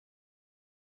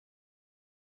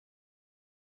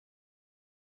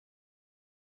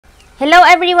Hello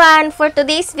everyone! For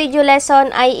today's video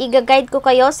lesson ay i-guide ko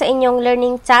kayo sa inyong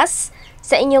learning task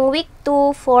sa inyong week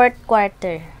 2, 4th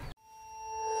quarter.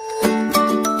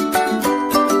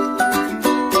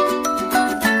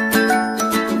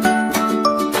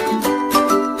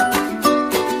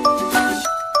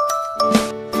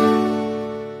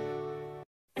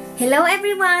 Hello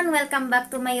everyone! Welcome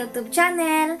back to my YouTube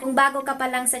channel. Kung bago ka pa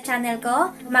lang sa channel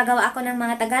ko, gumagawa ako ng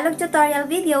mga Tagalog tutorial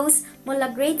videos mula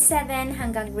grade 7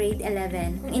 hanggang grade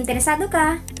 11. Kung interesado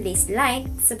ka, please like,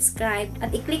 subscribe,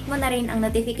 at i-click mo na rin ang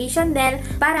notification bell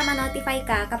para ma-notify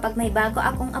ka kapag may bago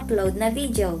akong upload na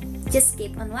video. Just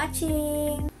keep on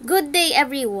watching! Good day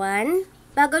everyone!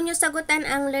 Bago nyo sagutan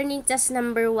ang learning task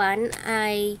number 1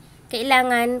 ay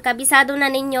kailangan kabisado na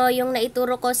ninyo yung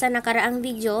naituro ko sa nakaraang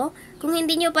video. Kung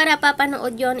hindi nyo para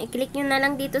papanood yon, i-click nyo na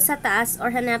lang dito sa taas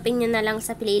or hanapin nyo na lang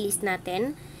sa playlist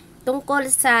natin.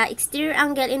 Tungkol sa exterior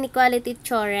angle inequality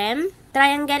theorem,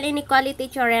 triangle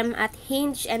inequality theorem, at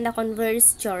hinge and the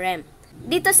converse theorem.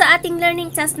 Dito sa ating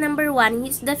learning task number 1,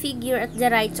 use the figure at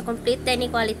the right to complete the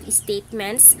inequality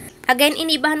statements. Again,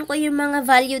 inibahan ko yung mga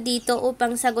value dito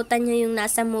upang sagutan nyo yung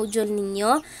nasa module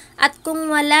ninyo. At kung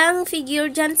walang figure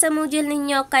dyan sa module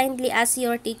ninyo, kindly ask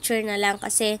your teacher na lang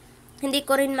kasi hindi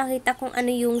ko rin makita kung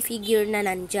ano yung figure na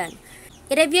nandyan.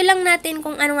 I-review lang natin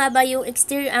kung ano nga ba yung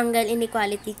exterior angle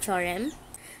inequality theorem.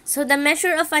 So, the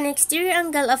measure of an exterior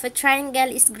angle of a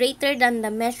triangle is greater than the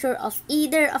measure of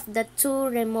either of the two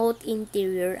remote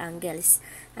interior angles.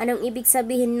 Anong ibig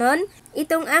sabihin nun?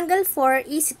 Itong angle 4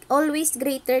 is always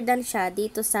greater than siya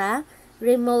dito sa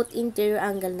remote interior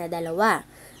angle na dalawa.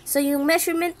 So, yung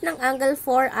measurement ng angle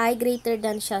 4 ay greater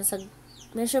than siya sa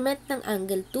measurement ng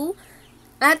angle 2.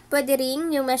 At pwede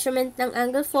rin yung measurement ng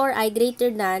angle 4 ay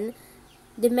greater than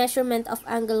the measurement of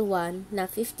angle 1 na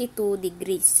 52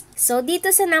 degrees. So,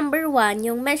 dito sa number 1,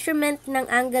 yung measurement ng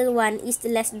angle 1 is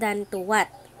less than to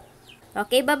what?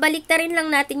 Okay, babalik na rin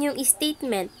lang natin yung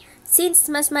statement.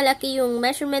 Since mas malaki yung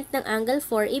measurement ng angle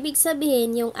 4, ibig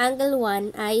sabihin yung angle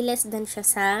 1 ay less than siya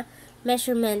sa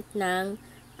measurement ng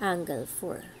angle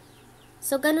 4.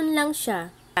 So, ganun lang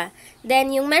siya.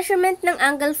 Then, yung measurement ng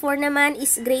angle 4 naman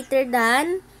is greater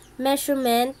than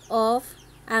measurement of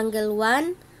angle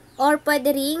 1. Or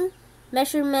pwede ring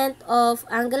measurement of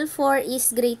angle 4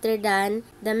 is greater than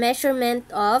the measurement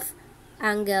of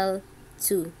angle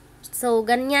 2. So,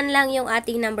 ganyan lang yung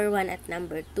ating number 1 at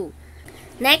number 2.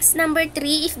 Next, number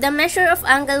 3, if the measure of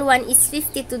angle 1 is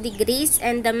 52 degrees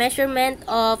and the measurement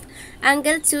of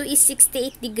angle 2 is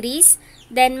 68 degrees,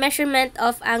 then measurement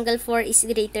of angle 4 is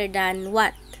greater than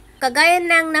what? Kagaya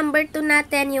ng number 2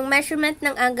 natin, yung measurement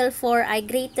ng angle 4 ay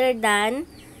greater than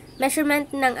measurement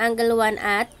ng angle 1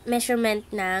 at measurement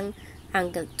ng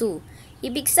angle 2.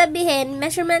 Ibig sabihin,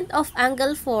 measurement of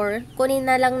angle 4, kunin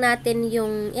na lang natin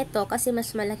yung ito kasi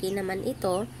mas malaki naman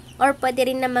ito. Or pwede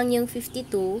rin naman yung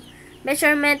 52.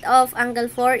 Measurement of angle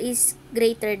 4 is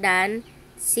greater than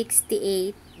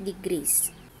 68 degrees.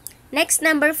 Next,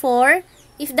 number 4.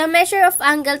 If the measure of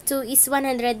angle 2 is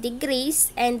 100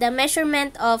 degrees and the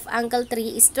measurement of angle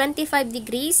 3 is 25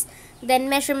 degrees, then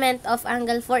measurement of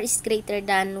angle 4 is greater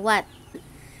than what?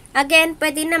 Again,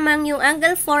 pwede namang yung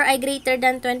angle 4 ay greater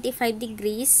than 25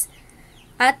 degrees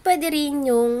at pwede rin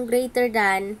yung greater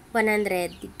than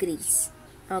 100 degrees.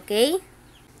 Okay?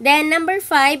 Then, number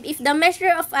 5, if the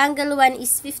measure of angle 1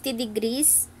 is 50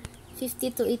 degrees,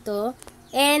 52 ito,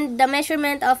 and the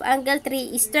measurement of angle 3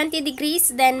 is 20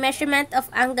 degrees, then measurement of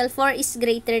angle 4 is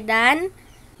greater than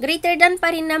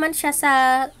pa rin naman siya sa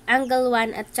angle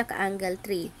 1 at saka angle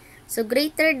 3. So,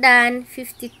 greater than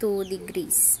 52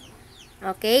 degrees.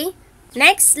 Okay?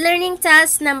 Next, learning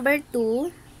task number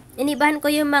 2. Inibahan ko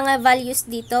yung mga values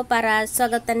dito para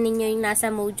sagutan ninyo yung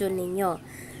nasa module ninyo.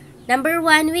 Number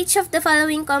 1, which of the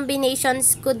following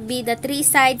combinations could be the three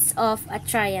sides of a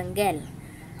triangle?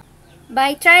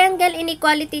 By triangle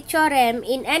inequality theorem,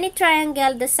 in any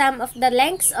triangle, the sum of the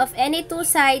lengths of any two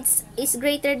sides is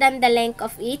greater than the length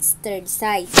of its third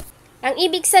side. Ang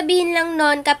ibig sabihin lang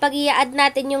nun, kapag i-add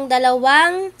natin yung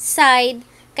dalawang side,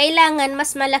 kailangan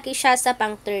mas malaki siya sa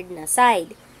pang-third na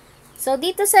side. So,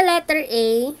 dito sa letter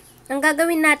A, ang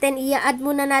gagawin natin, i-add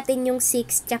muna natin yung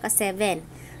 6 tsaka 7.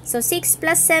 So, 6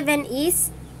 plus 7 is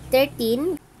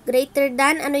 13. Greater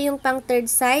than, ano yung pang-third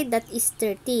side? That is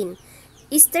 13.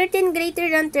 Is 13 greater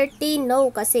than 13?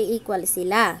 No, kasi equal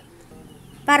sila.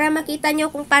 Para makita nyo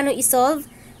kung paano isolve,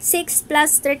 6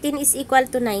 plus 13 is equal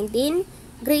to 19.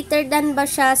 Greater than ba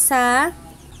siya sa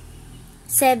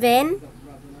 7?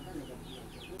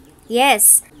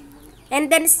 Yes. And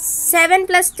then 7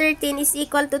 plus 13 is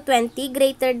equal to 20.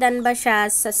 Greater than ba siya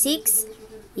sa 6?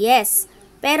 Yes.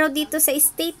 Pero dito sa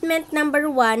statement number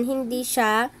 1, hindi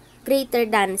siya greater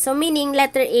than. So, meaning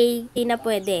letter A, hindi na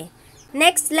pwede.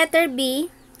 Next, letter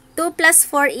B, 2 plus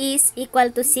 4 is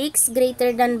equal to 6.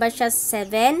 Greater than ba siya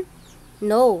 7?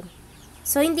 No.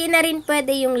 So, hindi na rin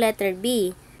pwede yung letter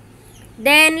B.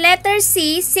 Then, letter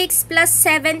C, 6 plus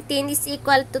 17 is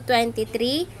equal to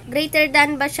 23. Greater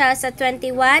than ba siya sa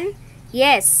 21?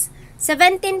 Yes.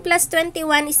 17 plus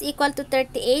 21 is equal to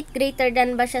 38. Greater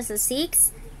than ba siya sa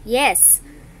 6? Yes.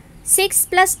 6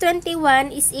 plus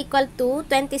 21 is equal to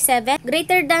 27.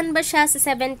 Greater than ba siya sa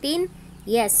 17?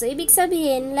 Yes. So, ibig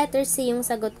sabihin, letter C yung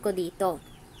sagot ko dito.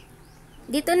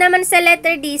 Dito naman sa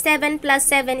letter D, 7 plus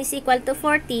 7 is equal to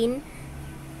 14.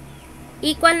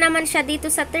 Equal naman siya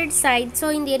dito sa third side, so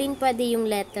hindi rin pwede yung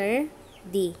letter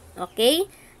D. Okay?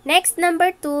 Next, number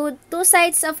 2. Two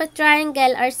sides of a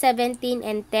triangle are 17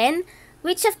 and 10.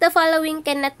 Which of the following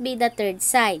cannot be the third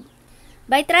side?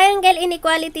 By triangle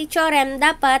inequality theorem,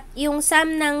 dapat yung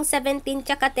sum ng 17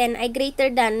 tsaka 10 ay greater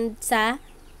than sa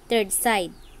third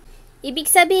side. Ibig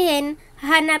sabihin,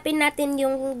 hahanapin natin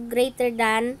yung greater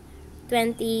than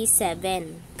 27.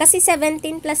 Kasi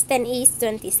 17 plus 10 is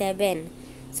 27.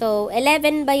 So,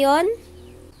 11 ba yun?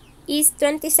 Is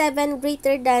 27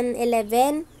 greater than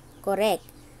 11? Correct.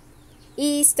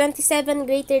 Is 27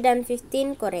 greater than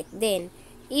 15? Correct din.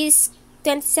 Is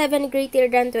 27 greater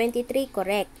than 23?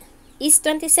 Correct. Is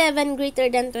 27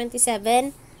 greater than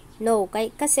 27? No,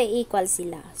 kasi equal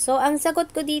sila. So, ang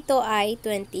sagot ko dito ay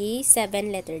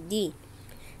 27, letter D.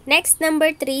 Next,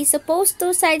 number 3. Suppose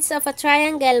two sides of a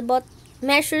triangle both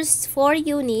measures 4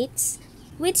 units.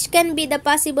 Which can be the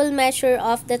possible measure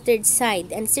of the third side,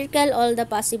 and circle all the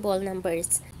possible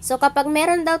numbers. So, kapag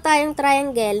meron daw tayong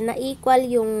triangle na equal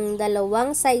yung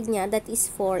dalawang side niya, that is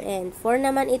 4, and 4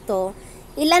 naman ito,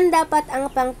 ilan dapat ang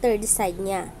pang third side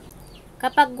niya?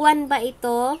 Kapag 1 ba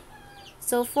ito,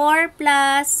 so 4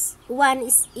 plus 1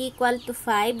 is equal to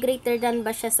 5, greater than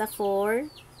ba siya sa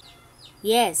 4?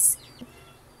 Yes.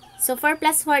 So, 4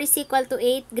 plus 4 is equal to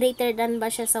 8, greater than ba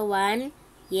siya sa 1?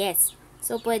 Yes.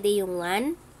 So, pwede yung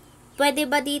 1. Pwede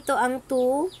ba dito ang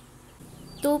 2?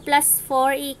 2 plus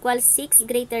 4 equals 6,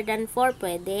 greater than 4,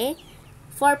 pwede.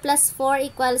 4 plus 4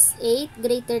 equals 8,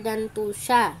 greater than 2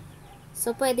 siya.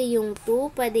 So, pwede yung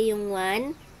 2, pwede yung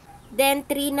 1. Then,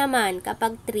 3 naman.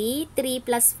 Kapag 3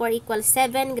 plus 4 equals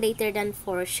 7, greater than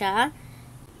 4 siya.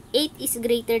 8 is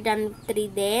greater than 3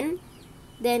 din.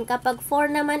 Then, kapag 4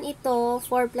 naman ito,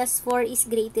 4 plus 4 is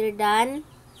greater than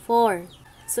 4.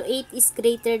 So, 8 is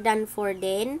greater than 4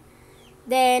 din.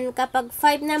 Then, kapag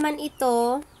 5 naman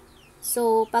ito,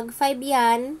 so, pag 5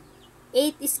 yan,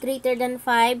 8 is greater than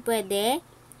 5, pwede.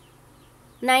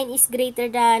 9 is greater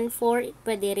than 4,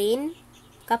 pwede rin.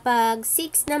 Kapag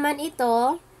 6 naman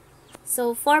ito,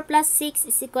 so, 4 plus 6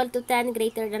 is equal to 10,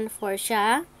 greater than 4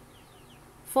 siya.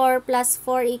 4 plus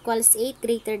 4 equals 8,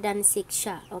 greater than 6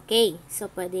 siya. Okay,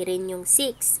 so, pwede rin yung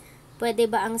 6.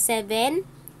 Pwede ba ang 7?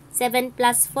 7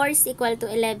 plus 4 is equal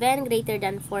to 11, greater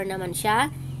than 4 naman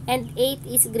siya. And 8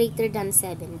 is greater than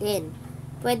 7 din.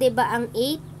 Pwede ba ang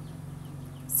 8?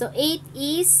 So, 8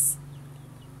 is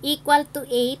equal to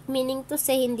 8, meaning to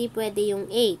say hindi pwede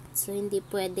yung 8. So, hindi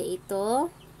pwede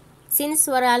ito. Since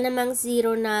wala namang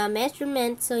 0 na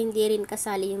measurement, so hindi rin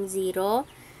kasali yung 0.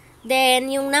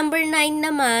 Then, yung number 9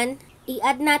 naman,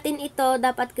 i-add natin ito,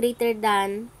 dapat greater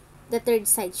than the third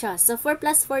side siya. So, 4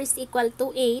 plus 4 is equal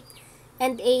to 8.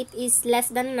 And 8 is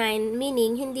less than 9,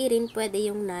 meaning hindi rin pwede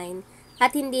yung 9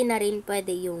 at hindi na rin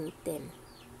pwede yung 10.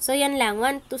 So, yan lang.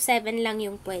 1 to 7 lang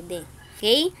yung pwede.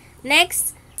 Okay?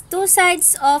 Next, two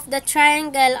sides of the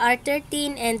triangle are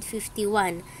 13 and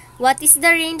 51. What is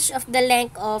the range of the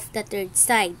length of the third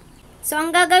side? So, ang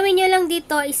gagawin nyo lang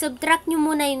dito, i-subtract nyo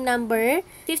muna yung number.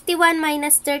 51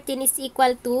 minus 13 is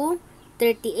equal to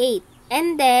 38.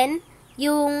 And then,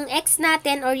 yung x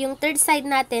natin or yung third side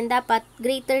natin dapat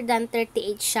greater than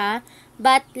 38 siya,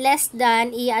 but less than,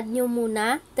 i-add nyo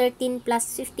muna, 13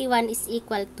 plus 51 is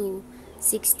equal to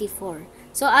 64.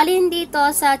 So, alin dito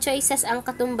sa choices ang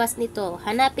katumbas nito?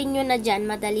 Hanapin nyo na dyan,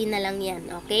 madali na lang yan,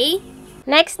 okay?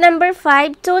 Next, number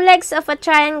 5, two legs of a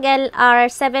triangle are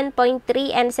 7.3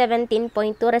 and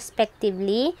 17.2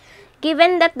 respectively.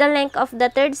 Given that the length of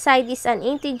the third side is an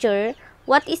integer,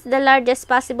 what is the largest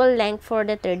possible length for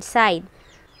the third side?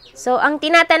 So, ang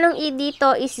tinatanong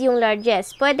dito is yung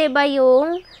largest. Pwede ba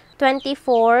yung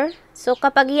 24? So,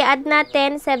 kapag i-add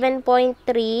natin 7.3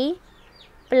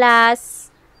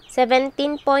 plus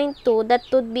 17.2, that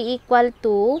would be equal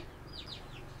to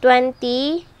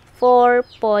 24.5.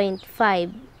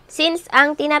 Since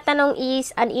ang tinatanong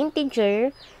is an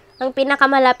integer, ang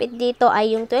pinakamalapit dito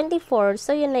ay yung 24,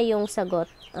 so yun na yung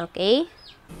sagot. Okay?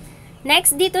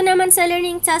 Next, dito naman sa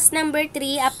learning task number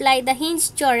 3, apply the Hinge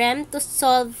Theorem to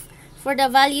solve for the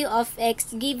value of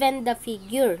x given the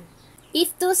figure.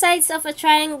 If two sides of a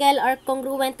triangle are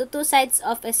congruent to two sides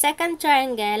of a second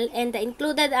triangle and the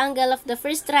included angle of the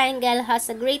first triangle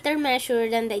has a greater measure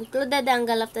than the included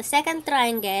angle of the second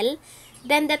triangle,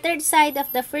 then the third side of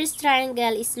the first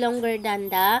triangle is longer than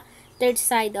the third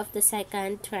side of the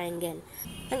second triangle.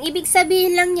 Ang ibig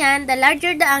sabihin lang yan, the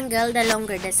larger the angle, the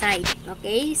longer the side.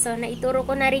 Okay? So, naituro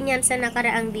ko na rin yan sa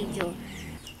nakaraang video.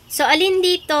 So, alin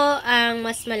dito ang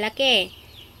mas malaki?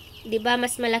 Diba,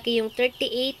 mas malaki yung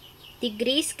 38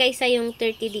 degrees kaysa yung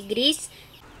 30 degrees.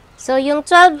 So, yung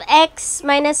 12x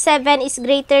minus 7 is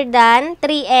greater than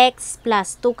 3x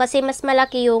plus 2 kasi mas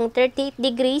malaki yung 38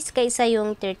 degrees kaysa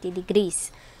yung 30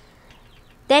 degrees.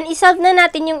 Then, isolve na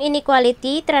natin yung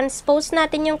inequality. Transpose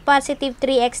natin yung positive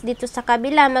 3x dito sa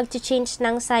kabila. Mag-change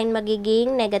ng sign,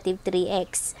 magiging negative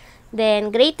 3x.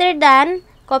 Then, greater than,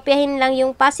 kopyahin lang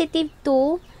yung positive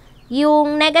 2.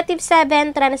 Yung negative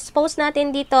 7, transpose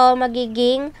natin dito,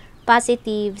 magiging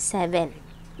positive 7.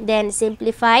 Then,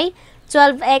 simplify.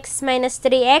 12x minus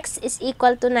 3x is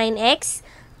equal to 9x.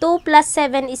 2 plus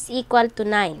 7 is equal to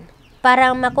 9.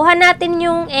 Para makuha natin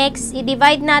yung x,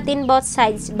 i-divide natin both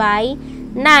sides by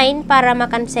 9 para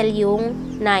makancel yung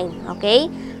 9. Okay?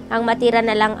 Ang matira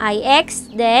na lang ay x.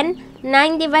 Then,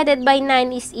 9 divided by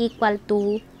 9 is equal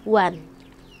to 1.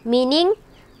 Meaning,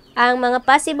 ang mga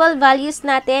possible values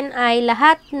natin ay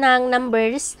lahat ng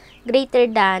numbers greater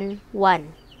than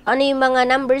 1. Ano yung mga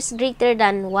numbers greater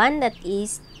than 1? That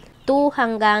is 2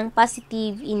 hanggang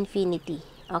positive infinity.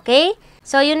 Okay?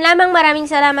 So, yun lamang.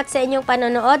 Maraming salamat sa inyong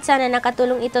panonood. Sana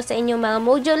nakatulong ito sa inyong mga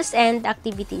modules and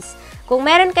activities. Kung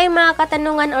meron kayong mga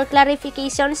katanungan or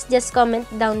clarifications, just comment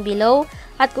down below.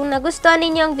 At kung nagustuhan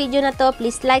ninyo ang video na to,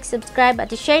 please like, subscribe,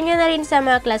 at share nyo na rin sa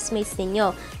mga classmates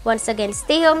ninyo. Once again,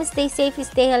 stay home, stay safe,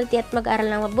 stay healthy, at mag-aral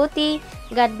ng mabuti.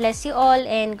 God bless you all,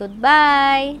 and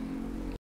goodbye!